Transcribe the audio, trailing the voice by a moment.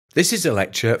This is a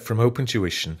lecture from Open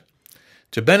Tuition.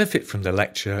 To benefit from the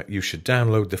lecture, you should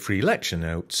download the free lecture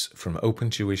notes from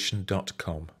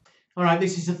opentuition.com. All right,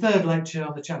 this is the third lecture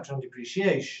on the chapter on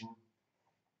depreciation.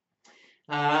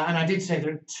 And I did say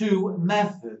there are two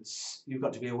methods you've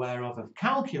got to be aware of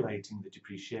calculating the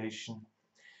depreciation.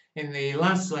 In the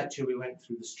last lecture, we went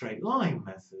through the straight line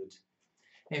method.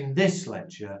 In this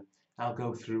lecture, I'll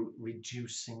go through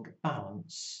reducing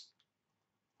balance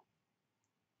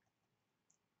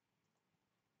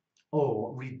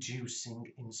or reducing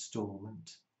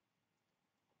instalment.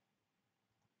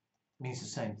 It means the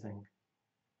same thing.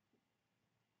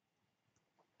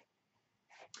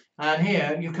 And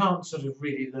here, you can't sort of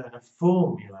really learn a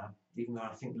formula, even though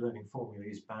I think learning formula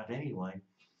is bad anyway.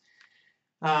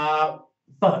 But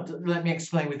let me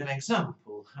explain with an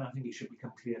example. I think it should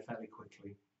become clear fairly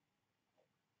quickly.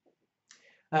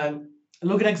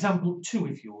 Look at example 2,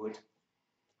 if you would.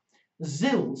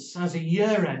 Zils has a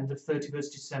year end of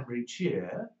 31st December each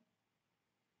year.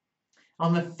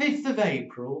 On the 5th of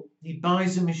April, he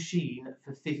buys a machine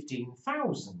for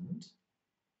 15,000.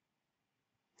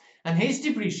 And his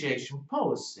depreciation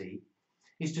policy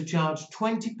is to charge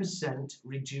 20%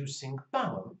 reducing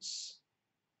balance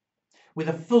with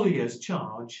a full year's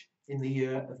charge in the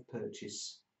year of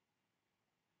purchase.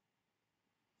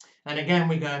 And again,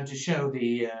 we're going to show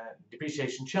the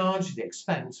depreciation charge, the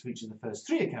expense for each of the first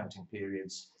 3 accounting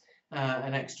periods,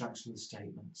 and extracts from the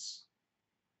statements.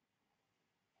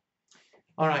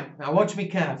 All right, now watch me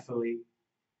carefully.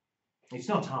 It's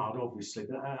not hard, obviously,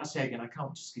 but I say again, I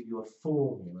can't just give you a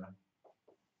formula,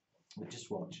 but just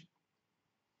watch.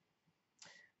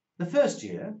 The first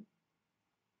year,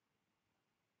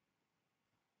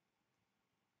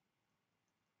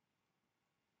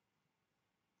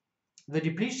 the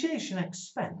depreciation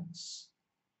expense,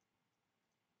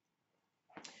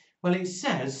 well, it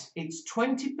says it's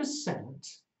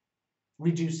 20%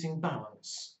 reducing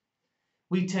balance.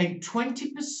 We take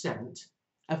 20%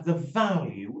 of the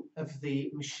value of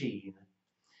the machine.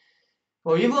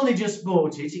 Well, you've only just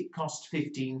bought it, it cost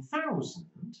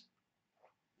 15,000.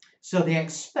 So the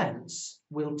expense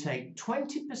will take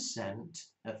 20%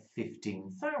 of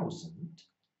 15,000,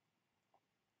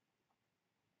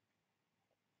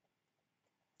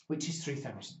 which is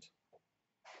 3,000.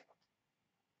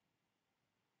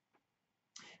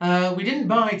 We didn't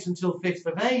buy it until 5th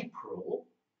of April.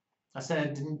 I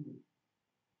said,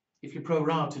 if you pro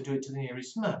rata, do it to the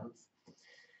nearest month.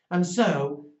 And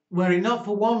so, were it not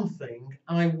for one thing,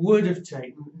 I would have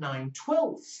taken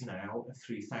 9/12 now of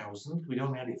 3,000. We'd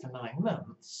only had it for 9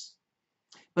 months.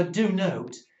 But do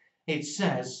note, it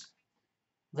says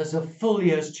there's a full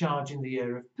year's charge in the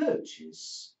year of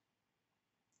purchase.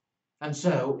 And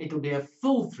so, it'll be a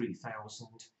full 3,000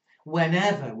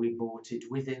 whenever we bought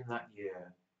it within that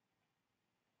year.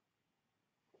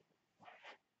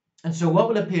 And so what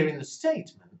will appear in the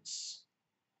statements?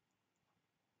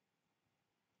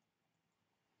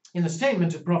 In the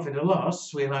statement of profit or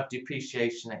loss, we'll have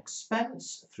depreciation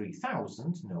expense,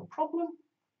 3,000, no problem.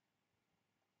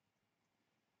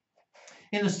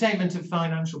 In the statement of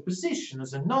financial position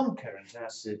as a non-current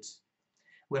asset,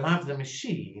 we'll have the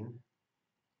machine.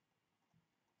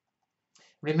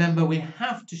 Remember, we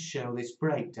have to show this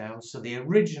breakdown, so the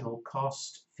original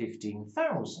cost,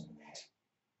 15,000.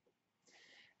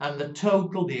 And the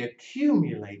total, the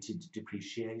accumulated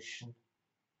depreciation,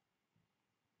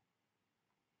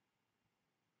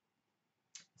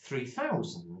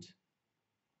 3,000.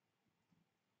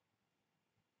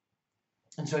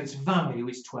 And so its value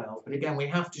is 12. But again, we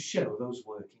have to show those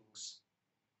workings.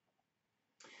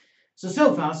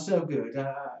 So far, so good.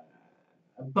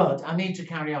 But I need to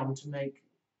carry on to make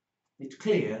it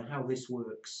clear how this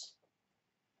works.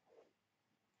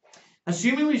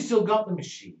 Assuming we've still got the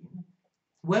machine,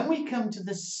 when we come to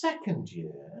the second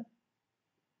year,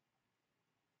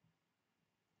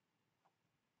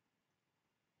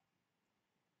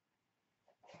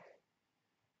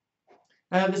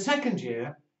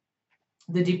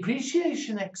 the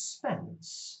depreciation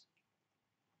expense,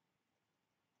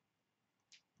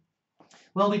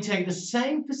 well, we take the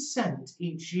same percent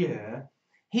each year.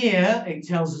 Here, it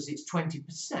tells us it's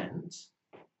 20%,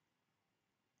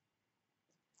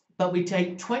 but we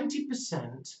take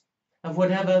 20% of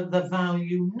whatever the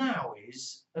value now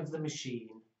is of the machine.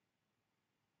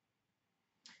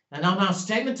 And on our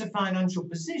statement of financial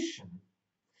position,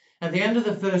 at the end of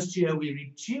the first year, we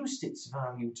reduced its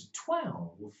value to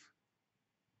 12.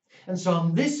 And so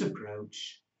on this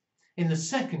approach, in the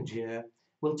second year,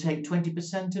 we'll take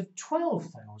 20% of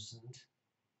 12,000,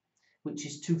 which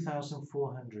is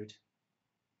 2,400.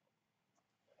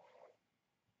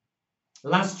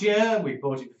 Last year we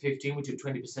bought it for 15, we took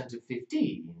 20% of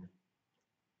 15.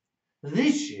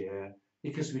 This year,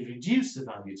 because we reduced the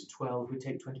value to 12, we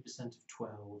take 20% of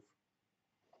 12.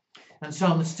 And so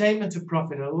on the statement of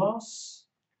profit or loss,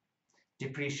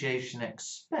 depreciation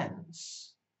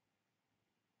expense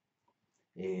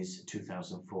is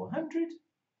 2,400.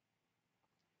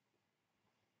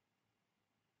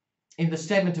 In the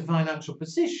statement of financial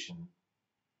position,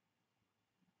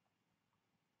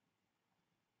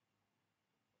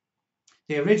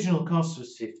 the original cost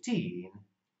was 15.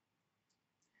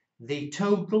 The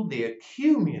total, the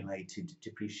accumulated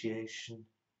depreciation.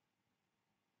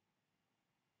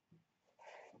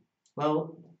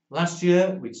 Well, last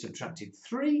year we'd subtracted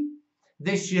 3.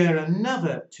 This year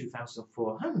another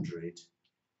 2,400.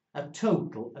 A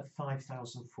total of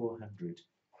 5,400.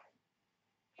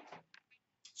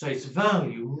 So its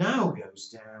value now goes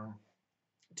down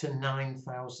to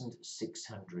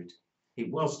 9,600. It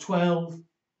was 12.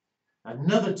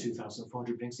 Another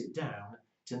 2,400 brings it down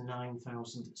to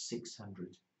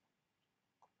 9,600.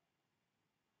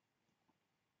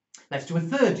 Let's do a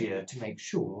third year to make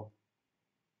sure.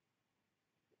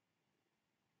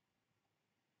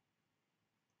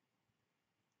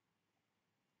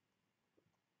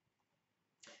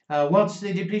 What's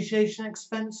the depreciation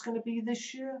expense going to be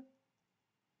this year?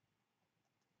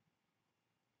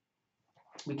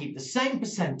 We keep the same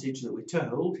percentage that we're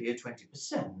told here,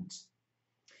 20%,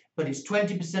 but it's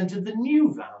 20% of the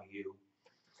new value.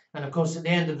 And of course, at the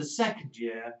end of the second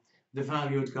year, the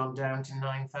value had gone down to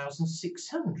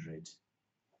 9,600.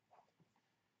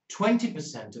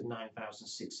 20% of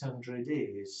 9,600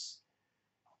 is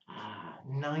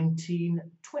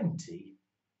 1920.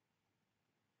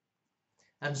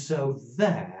 And so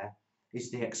there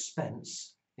is the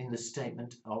expense in the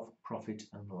statement of profit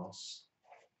and loss.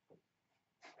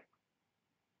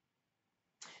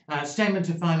 Statement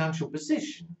of financial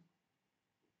position.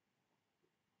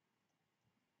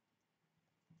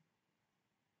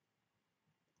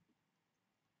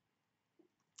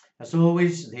 As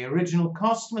always, the original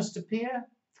cost must appear,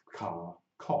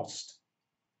 cost.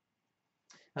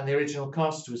 And the original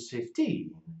cost was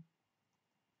 15,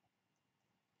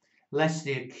 less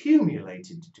the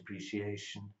accumulated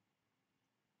depreciation.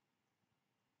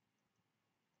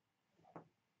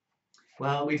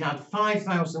 Well, we've had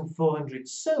 5,400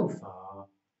 so far.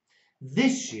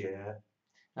 This year,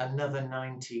 another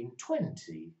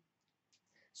 1920.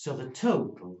 So the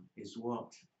total is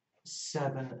what?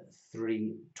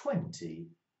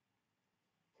 7,320.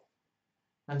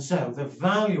 And so the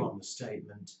value on the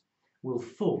statement will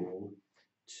fall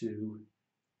to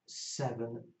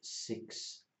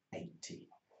 7,680.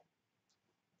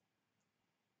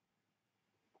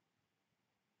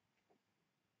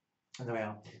 And there we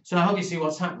are. So I hope you see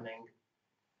what's happening.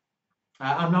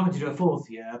 I'm not going to do a fourth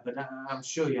year, but I'm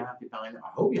sure you're happy by now.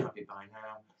 I hope you're happy by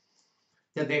now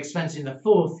that the expense in the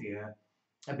fourth year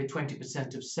will be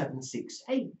 20% of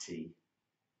 7,680.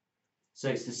 So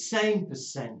it's the same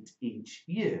percent each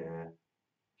year,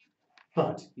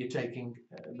 but you're taking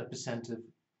the percent of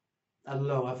a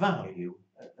lower value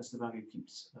as the value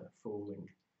keeps falling.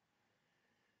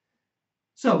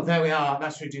 So there we are,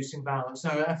 that's reducing balance.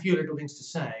 Now a few little things to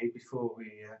say before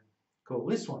we call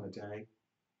this one a day.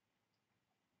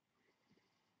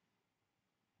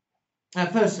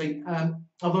 Firstly,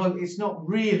 although it's not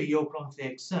really your problem for the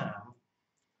exam,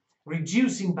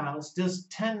 reducing balance does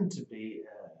tend to be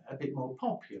a bit more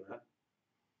popular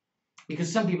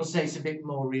because some people say it's a bit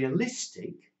more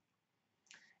realistic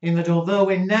in that although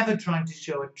we're never trying to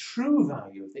show a true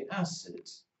value of the asset,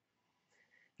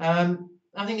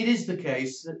 I think it is the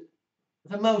case that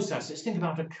for most assets, think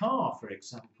about a car, for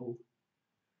example.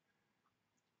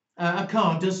 A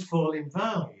car does fall in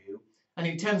value, and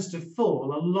it tends to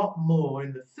fall a lot more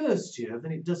in the first year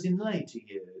than it does in later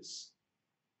years.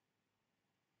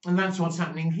 And that's what's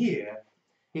happening here.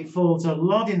 It falls a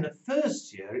lot in the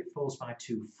first year, it falls by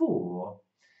 2,4.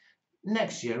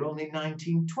 Next year, only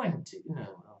 1920. No,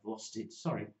 I've lost it,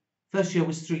 sorry. First year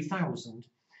was 3,000.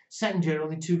 Second year,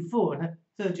 only 2,4. And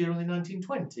third year, only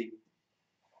 1920.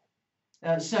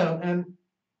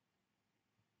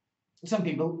 Some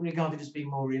people regard it as being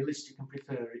more realistic and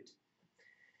prefer it.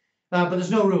 But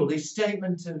there's no rule. The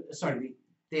statement,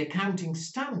 the accounting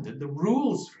standard, the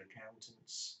rules for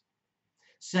accountants,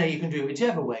 say you can do it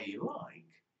whichever way you like.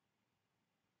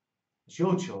 It's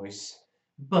your choice.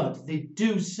 But they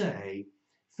do say,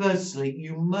 firstly,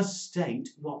 you must state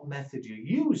what method you're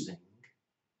using.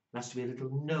 There has to be a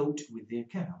little note with the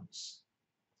accounts.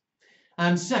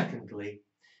 And secondly,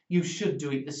 you should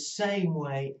do it the same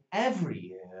way every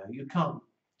year. You can't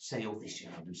say, oh, this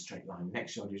year I'll do straight line,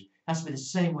 next year I'll do it. It has to be the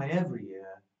same way every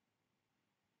year.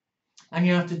 And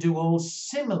you have to do all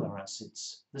similar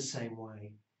assets the same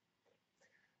way.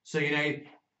 So,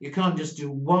 you can't just do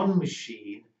one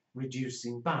machine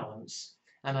reducing balance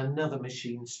and another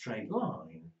machine straight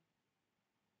line.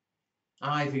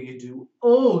 Either you do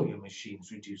all your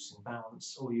machines reducing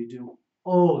balance or you do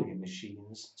all your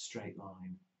machines straight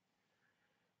line.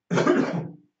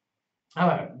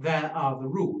 However, there are the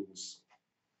rules.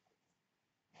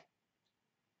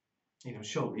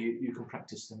 Surely you can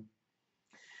practice them.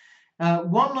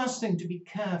 One last thing to be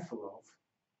careful of.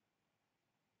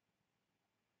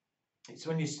 It's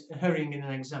when you're hurrying in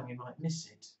an exam you might miss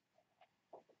it.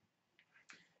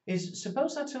 Is,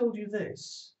 suppose I told you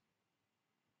this.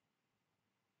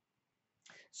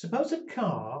 Suppose a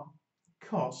car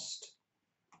cost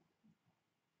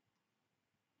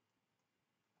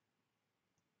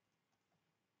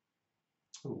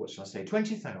what shall I say,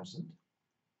 20,000.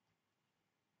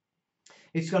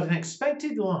 It's got an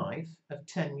expected life of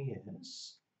 10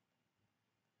 years.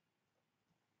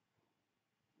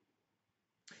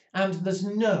 And there's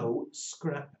no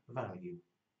scrap value.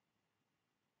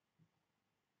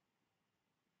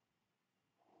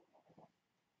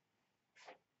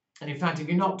 And in fact, if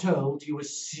you're not told, you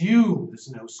assume there's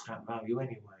no scrap value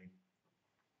anyway.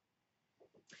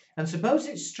 And suppose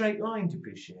it's straight line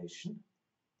depreciation.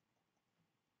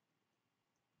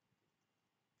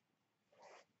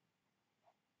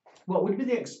 What would be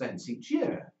the expense each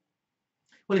year?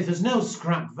 Well, if there's no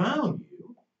scrap value,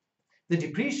 the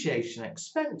depreciation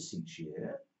expense each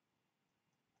year,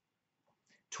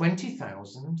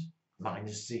 20,000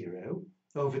 minus 0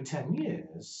 over 10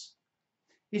 years,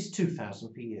 is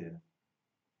 2,000 per year.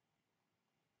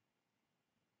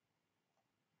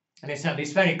 And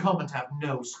it's very common to have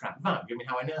no scrap value. I mean,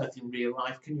 how on earth in real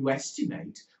life can you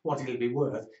estimate what it'll be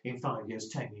worth in 5 years,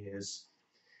 10 years?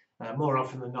 More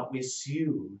often than not, we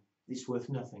assume it's worth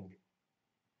nothing.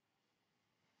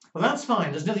 Well, that's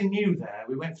fine. There's nothing new there.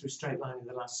 We went through straight line in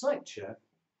the last lecture.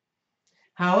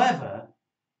 However,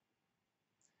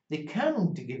 they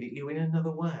can give it you in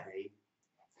another way.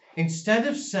 Instead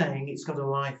of saying it's got a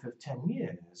life of 10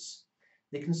 years,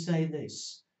 they can say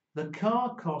this. The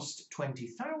car cost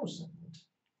 20,000.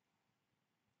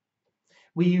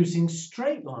 We're using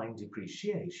straight line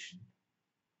depreciation.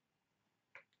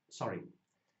 Sorry,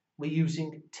 we're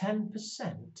using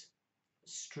 10%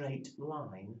 straight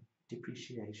line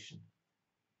depreciation.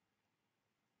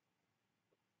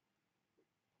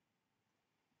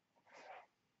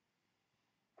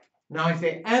 Now, if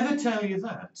they ever tell you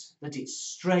that it's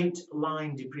straight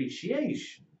line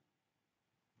depreciation,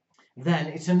 then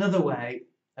it's another way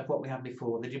of what we had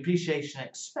before. The depreciation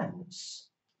expense,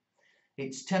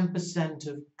 it's 10%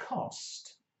 of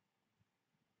cost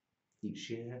each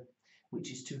year,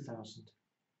 which is 2,000.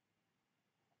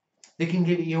 They can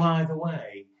give it you either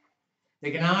way.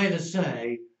 They can either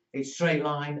say it's straight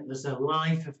line, there's a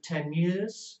life of 10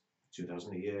 years,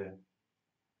 2,000 a year,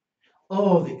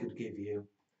 or they could give you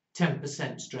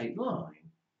 10% straight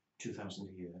line, 2,000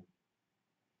 a year.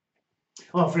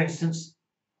 Or, for instance,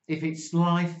 if its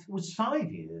life was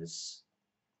 5 years,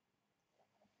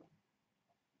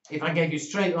 if I gave you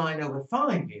straight line over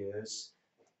 5 years,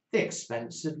 the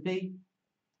expense would be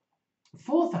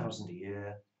 4,000 a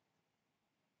year.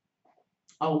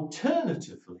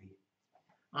 Alternatively,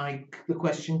 the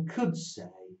question could say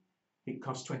it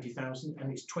costs 20,000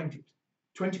 and it's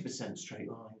 20% straight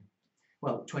line.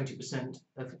 Well, 20%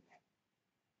 of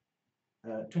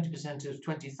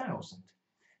 20,000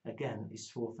 again is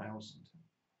 4,000.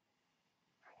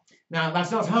 Now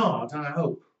that's not hard, and I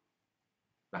hope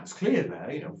that's clear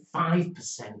there.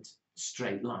 5%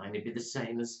 straight line would be the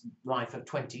same as life of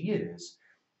 20 years.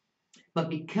 But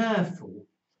be careful,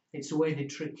 it's the way they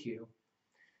trick you.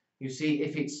 You see,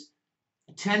 if it's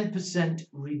 10%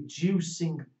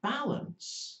 reducing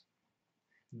balance,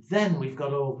 then we've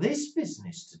got all this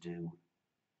business to do.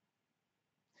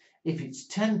 If it's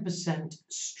 10%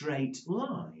 straight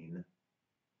line,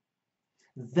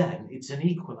 then it's an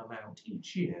equal amount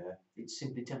each year. It's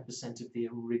simply 10% of the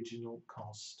original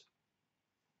cost.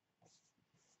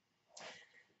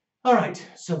 All right,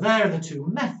 so there are the two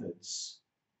methods.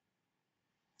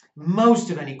 Most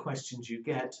of any questions you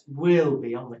get will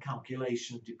be on the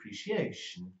calculation of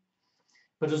depreciation.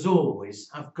 But as always,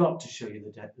 I've got to show you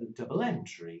the double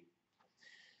entry.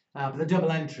 The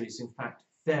double entry is, in fact,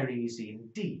 very easy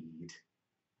indeed.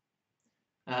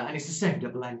 And it's the same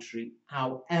double entry,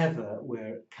 however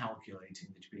we're calculating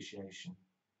the depreciation.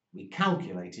 We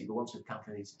calculate it, but once we've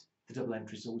calculated, the double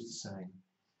entry is always the same.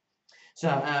 So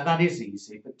that is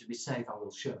easy, but to be safe, I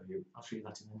will show you. I'll show you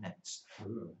that in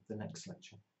the next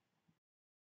lecture.